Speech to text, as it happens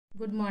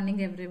Good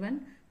morning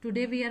everyone.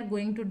 Today we are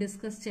going to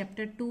discuss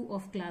chapter 2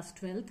 of class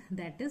 12,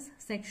 that is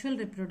sexual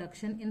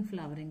reproduction in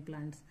flowering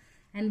plants.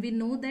 And we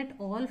know that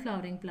all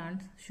flowering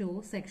plants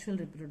show sexual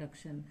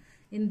reproduction.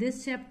 In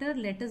this chapter,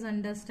 let us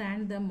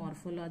understand the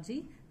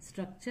morphology,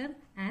 structure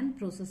and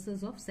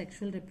processes of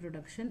sexual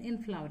reproduction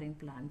in flowering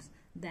plants,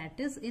 that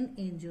is in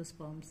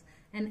angiosperms.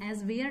 And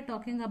as we are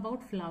talking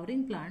about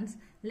flowering plants,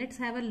 let's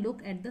have a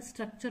look at the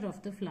structure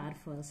of the flower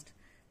first.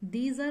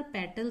 These are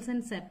petals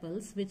and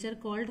sepals which are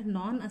called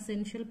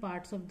non-essential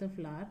parts of the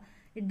flower.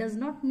 It does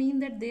not mean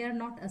that they are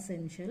not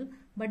essential,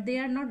 but they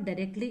are not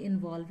directly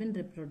involved in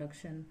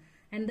reproduction.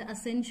 And the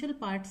essential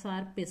parts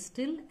are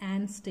pistil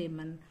and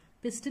stamen.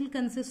 Pistil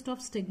consists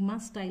of stigma,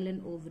 style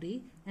and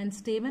ovary, and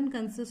stamen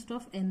consists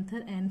of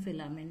anther and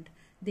filament.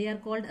 They are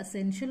called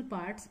essential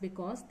parts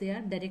because they are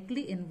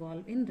directly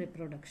involved in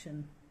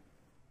reproduction.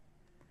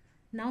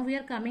 Now we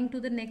are coming to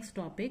the next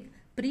topic,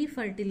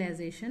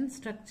 pre-fertilization,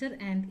 structure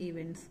and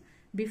events.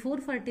 Before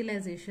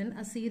fertilization,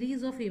 a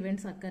series of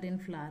events occur in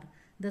flower.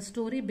 The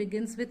story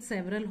begins with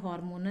several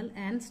hormonal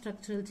and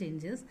structural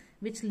changes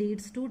which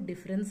leads to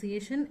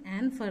differentiation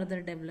and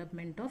further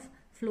development of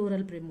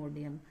floral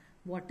primordium.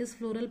 What is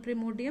floral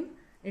primordium?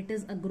 It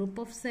is a group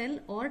of cell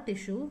or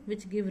tissue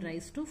which give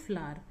rise to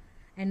flower.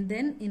 And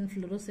then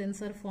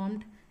inflorescence are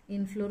formed.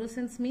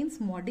 Inflorescence means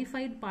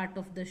modified part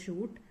of the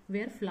shoot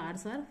where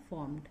flowers are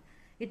formed.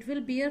 It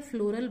will bear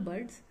floral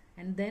buds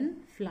and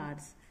then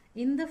flowers.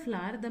 In the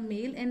flower, the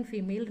male and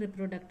female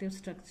reproductive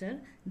structure,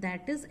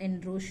 that is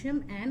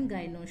androecium and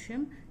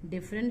gynoecium,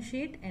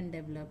 differentiate and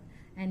develop.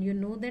 And you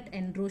know that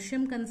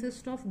androecium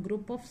consists of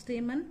group of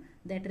stamen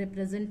that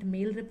represent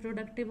male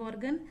reproductive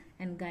organ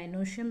and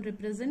gynoecium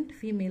represent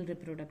female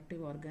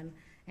reproductive organ.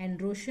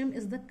 Androecium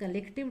is the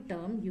collective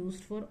term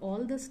used for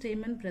all the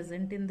stamen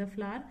present in the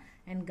flower,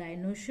 and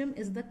gynoecium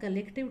is the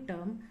collective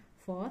term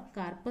for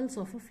carpels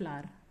of a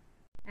flower.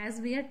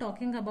 As we are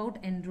talking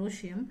about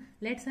androecium,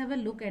 let's have a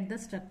look at the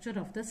structure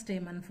of the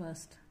stamen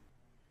first.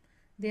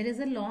 There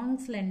is a long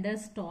slender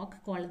stalk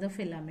called the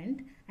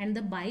filament and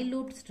the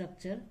bilobed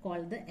structure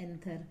called the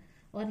anther.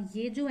 और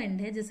ये जो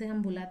and है जिसे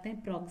हम बुलाते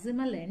हैं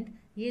proximal end,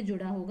 ये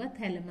जुड़ा होगा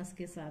थैलेमस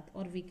के साथ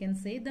और we can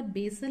say the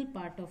basal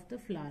part of the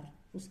flower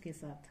उसके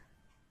साथ.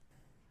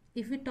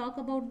 If we talk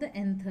about the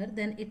anther,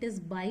 then it is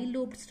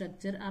bilobed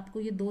structure.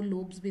 आपको ये दो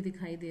lobes भी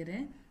दिखाई दे रहे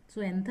हैं.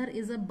 So anther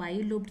is a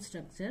bilobed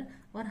structure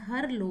और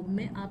हर लोब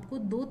में आपको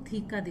दो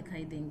थीका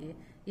दिखाई देंगे.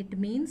 It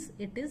means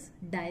it is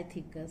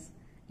diathecous.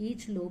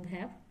 Each lobe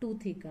have two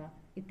thecca.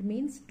 It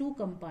means two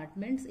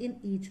compartments in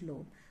each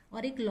lobe.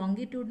 और एक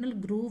longitudinal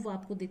groove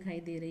आपको दिखाई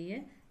दे रही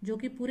है जो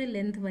कि पूरे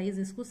लेंथ वाइज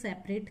इसको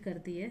सेपरेट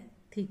करती है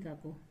थीका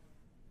को.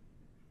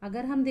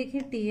 अगर हम देखें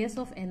TS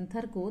of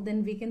anther को,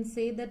 then we can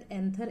say that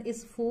anther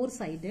is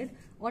four-sided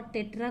or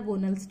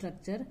tetragonal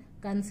structure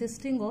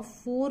consisting of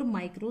four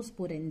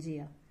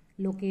microsporangia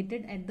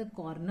located at the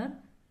corner,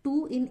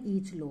 two in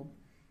each lobe.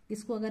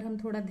 इसको अगर हम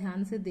थोड़ा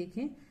ध्यान से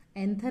देखें,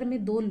 एंथर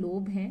में दो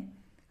लोब हैं,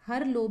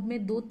 हर लोब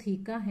में दो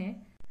थीका हैं.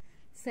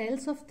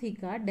 Cells of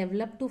theca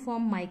develop to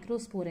form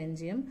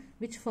microsporangium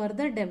which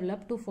further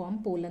develop to form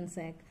pollen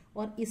sac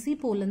और इसी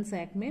pollen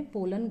sac में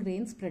pollen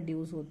grains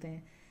produce होते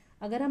हैं.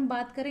 अगर हम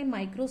बात करें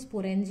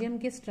माइक्रोस्पोरेंजियम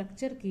के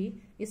स्ट्रक्चर की,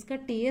 इसका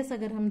TS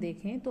अगर हम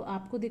देखें तो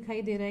आपको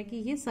दिखाई दे रहा है कि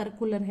ये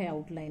सर्कुलर है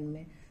आउटलाइन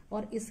में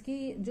और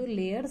इसकी जो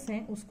लेयर्स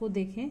हैं उसको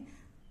देखें.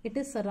 It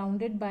is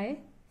surrounded by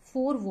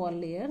four wall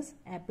layers,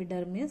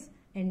 epidermis,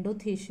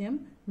 endothecium,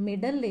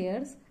 middle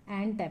layers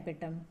and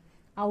tapetum.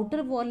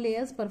 Outer wall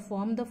layers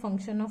perform the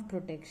function of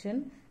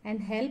protection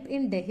and help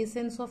in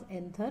dehiscence of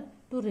anther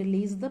to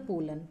release the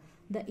pollen.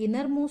 The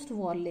innermost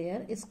wall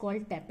layer is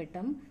called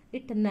tapetum.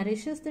 It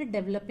nourishes the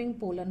developing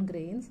pollen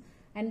grains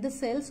and the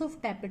cells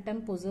of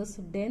tapetum possess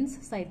dense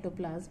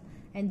cytoplasm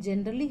and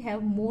generally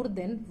have more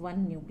than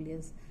one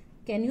nucleus.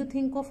 Can you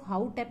think of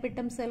how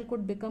tapetum cell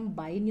could become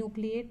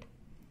binucleate?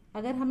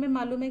 अगर हमें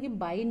मालूम है कि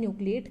by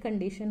nucleate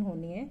condition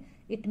होनी है,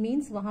 it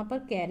means वहां पर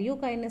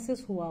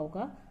karyokinesis हुआ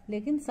होगा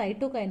लेकिन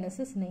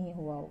साइटोकाइनेसिस नहीं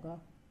हुआ होगा.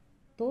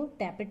 तो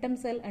tapetum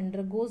cell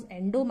undergoes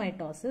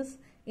एंडोमाइटोसिस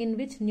in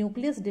which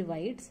nucleus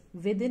divides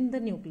with in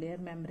the nuclear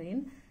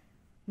membrane.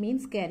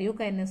 Means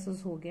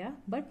karyokinesis हो गया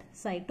बट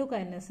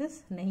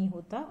साइटोकाइनेसिस नहीं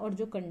होता और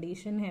जो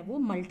कंडीशन है वो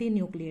मल्टी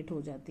न्यूक्लिएट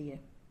हो जाती है.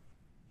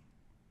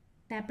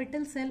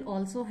 Tapetal cell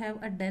also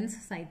have a dense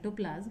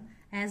cytoplasm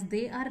as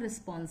they are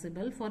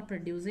responsible for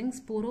producing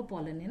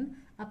sporopollenin,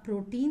 a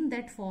protein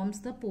that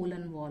forms the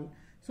pollen wall.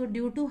 So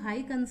due to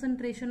high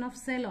concentration of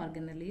cell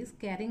organelles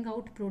carrying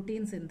out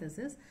protein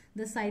synthesis,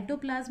 the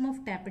cytoplasm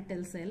of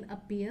tapetal cell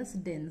appears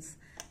dense.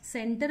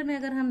 Center में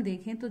अगर हम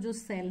देखें तो जो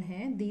cell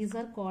हैं, these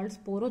are called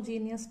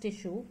sporogenous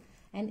tissue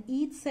and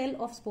each cell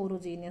of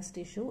sporogenous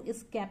tissue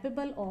is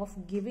capable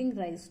of giving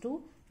rise to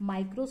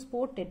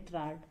microspore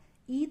tetrad.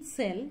 Each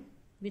cell,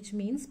 which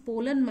means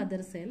pollen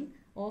mother cell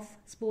of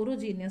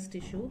sporogenous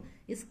tissue,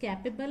 is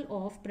capable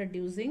of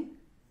producing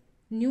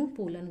new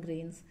pollen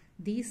grains.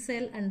 These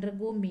cells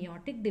undergo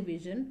meiotic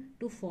division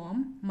to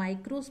form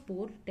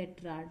microspore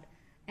tetrad.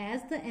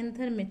 As the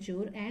anther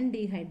mature and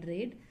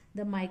dehydrate,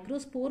 the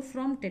microspore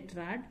from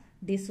tetrad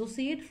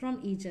dissociate from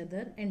each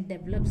other and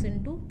develops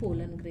into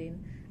pollen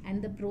grain.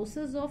 And the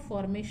process of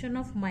formation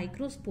of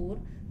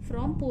microspore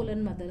from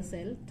pollen mother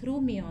cell through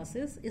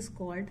meiosis is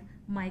called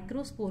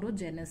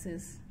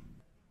microsporogenesis.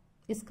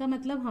 इसका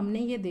मतलब हमने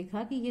ये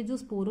देखा कि ये जो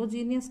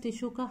sporogenous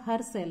tissue का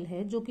हर cell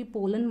है जो कि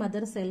पोलन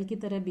मदर सेल की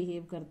तरह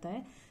बिहेव करता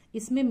है,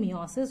 इसमें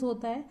मियोसिस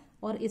होता है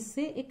और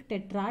इससे एक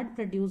टेट्राड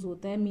प्रोड्यूस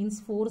होता है,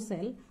 मींस 4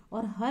 सेल,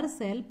 और हर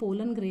सेल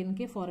पोलन ग्रेन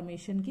के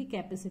फॉर्मेशन की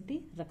कैपेसिटी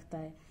रखता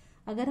है.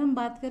 अगर हम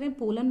बात करें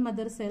पोलन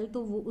मदर सेल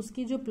तो वो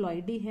उसकी जो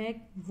प्लॉइडी है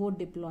वो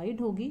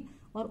डिप्लॉइड होगी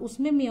और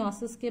उसमें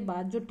मियोसिस के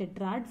बाद जो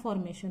टेट्राड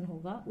फॉर्मेशन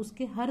होगा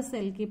उसके हर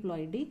सेल की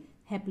प्लॉइडी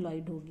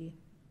हैप्लॉइड होगी.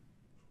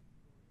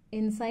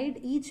 Inside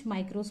each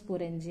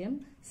microsporangium,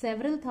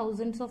 several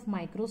thousands of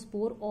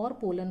microspore or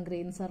pollen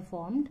grains are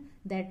formed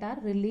that are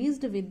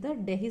released with the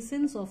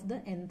dehiscence of the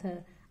anther.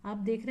 आप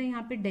देख रहे हैं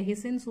यहाँ पे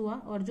dehiscence हुआ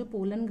और जो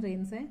pollen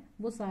grains हैं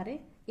वो सारे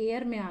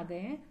एयर में आ गए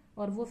हैं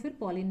और वो फिर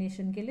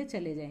pollination के लिए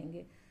चले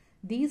जाएंगे.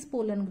 These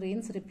pollen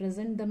grains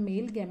represent the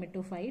male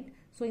gametophyte.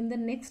 So in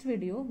the next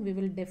video, we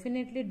will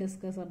definitely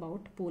discuss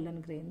about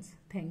pollen grains.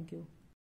 Thank you.